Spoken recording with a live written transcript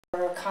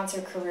Her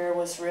concert career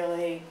was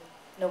really,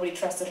 nobody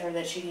trusted her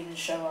that she'd even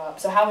show up.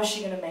 So how was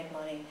she going to make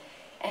money?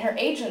 And her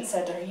agent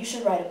said to her, "You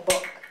should write a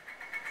book."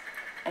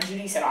 And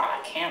Judy said, "Oh,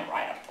 I can't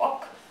write a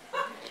book."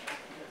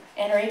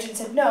 And her agent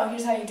said, "No,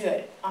 here's how you do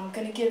it. I'm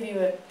going to give you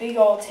a big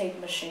old tape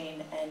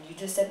machine, and you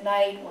just at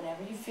night,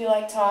 whenever you feel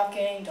like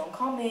talking, don't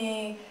call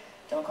me,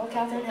 don't call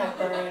Katharine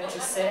Hepburn,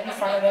 just sit in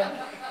front of it,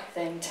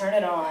 then turn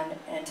it on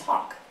and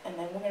talk. And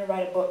then we're going to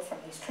write a book from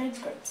these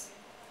transcripts."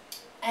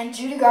 And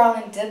Judy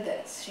Garland did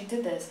this. She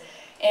did this.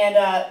 And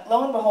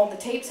lo and behold, the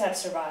tapes have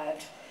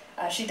survived.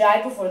 She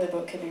died before the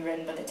book could be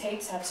written, but the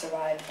tapes have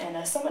survived.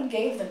 And someone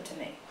gave them to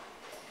me.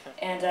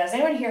 And has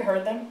anyone here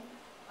heard them?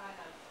 I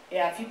have.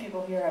 Yeah, a few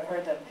people here have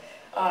heard them.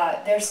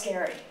 They're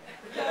scary.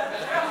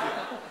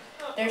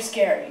 They're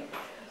scary.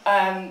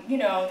 You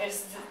know,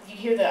 you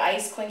hear the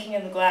ice clinking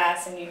in the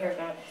glass, and you hear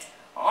going,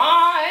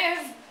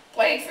 "I've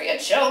played for your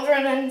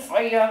children and for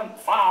your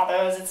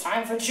fathers. It's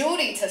time for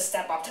Judy to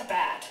step up to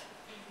bat."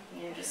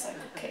 And you're just like,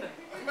 okay.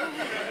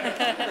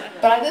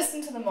 But I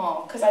listen to them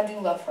all, because I do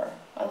love her.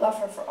 I love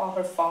her for all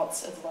her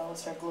faults as well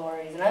as her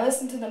glories. And I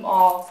listened to them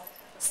all,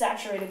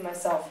 saturated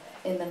myself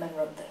in them, and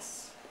wrote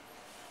this.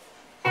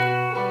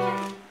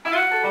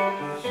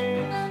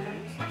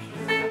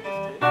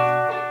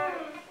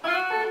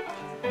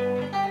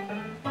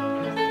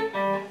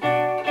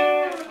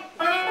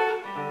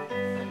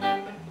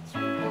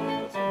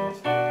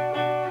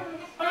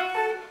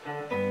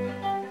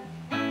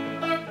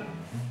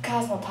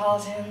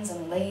 Cosmopolitans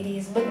and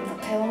ladies looking for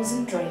pills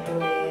and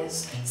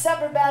draperies,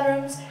 separate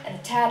bedrooms and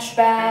attached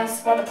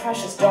baths where the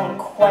precious don't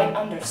quite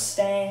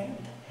understand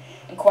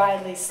and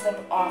quietly slip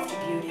off to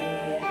beauty.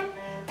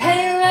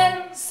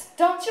 Painless,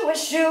 don't you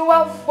wish you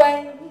were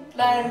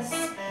weightless?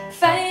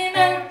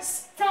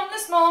 Famous, from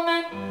this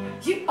moment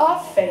you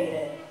are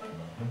faded.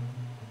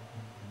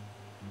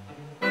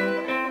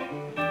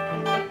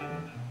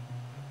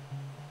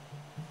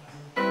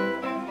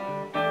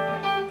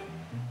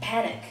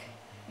 Panic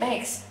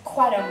makes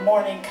quite a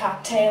morning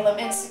cocktail of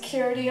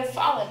insecurity, a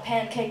fallen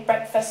pancake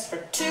breakfast for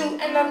two,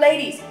 and the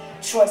ladies'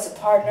 choice of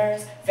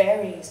partners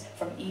varies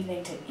from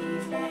evening to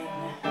evening.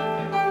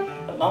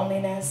 The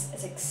loneliness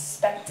is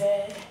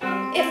expected,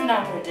 if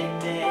not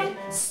predicted.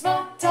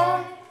 Smoke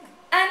time,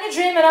 and you're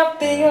dreaming of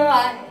big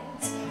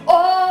lights,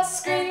 or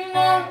screen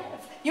life,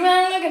 you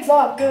ain't looking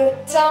for a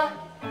good time.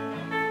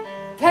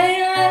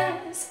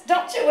 Painless,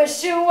 don't you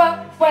wish you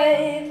were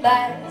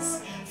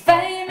weightless?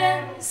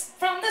 Famous,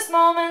 from this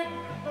moment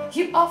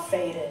you are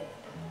faded.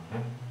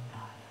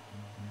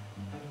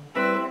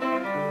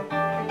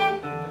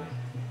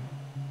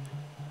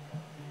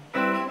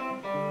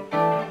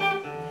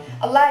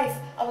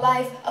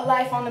 A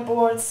life on the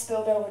boards,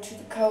 spilled over to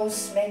the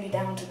coast, maybe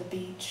down to the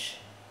beach.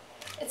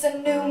 It's a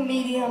new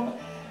medium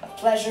of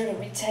pleasure to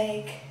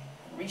retake,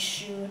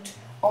 reshoot,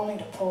 only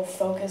to pull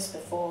focus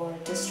before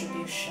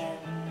distribution.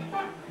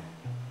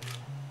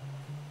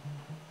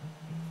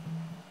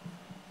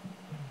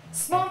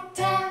 Smoke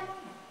time,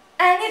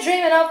 and you're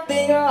dreaming of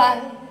bigger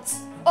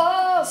lights.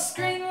 Oh,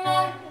 screen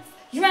life,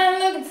 you ain't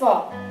looking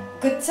for a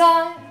good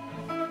time.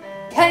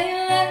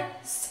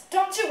 Painless,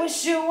 don't you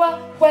wish you were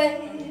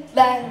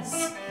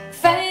weightless?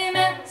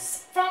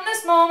 Famous, from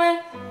this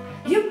moment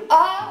you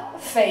are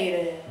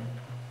faded.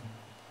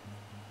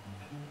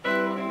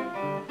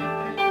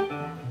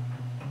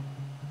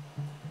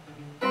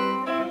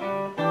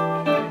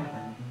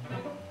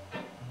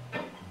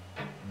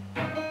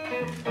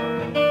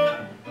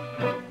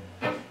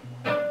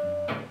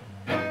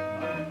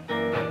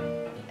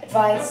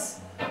 Advice,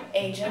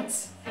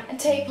 agents, and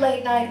take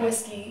late night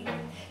whiskey,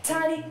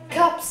 tiny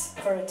cups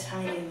for a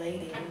tiny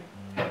lady.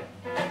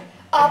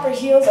 Opera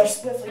heels are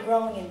swiftly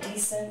growing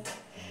indecent,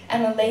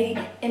 and the lady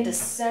in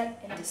descent,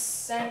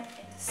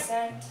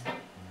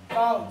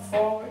 falling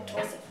forward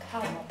towards the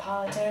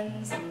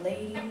cosmopolitans and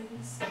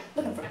ladies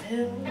looking for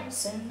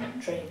pills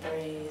and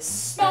draperies.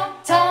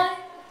 Smoke time,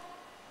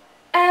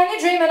 and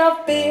you're dreaming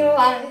of big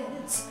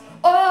lights,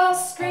 or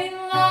screen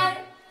light,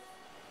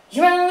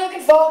 you ain't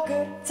looking for a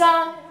good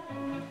time.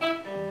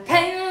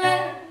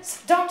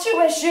 Painless, don't you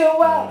wish you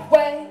were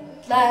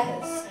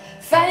weightless?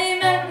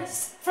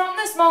 Famous, from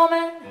this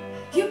moment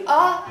you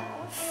are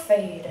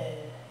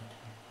faded.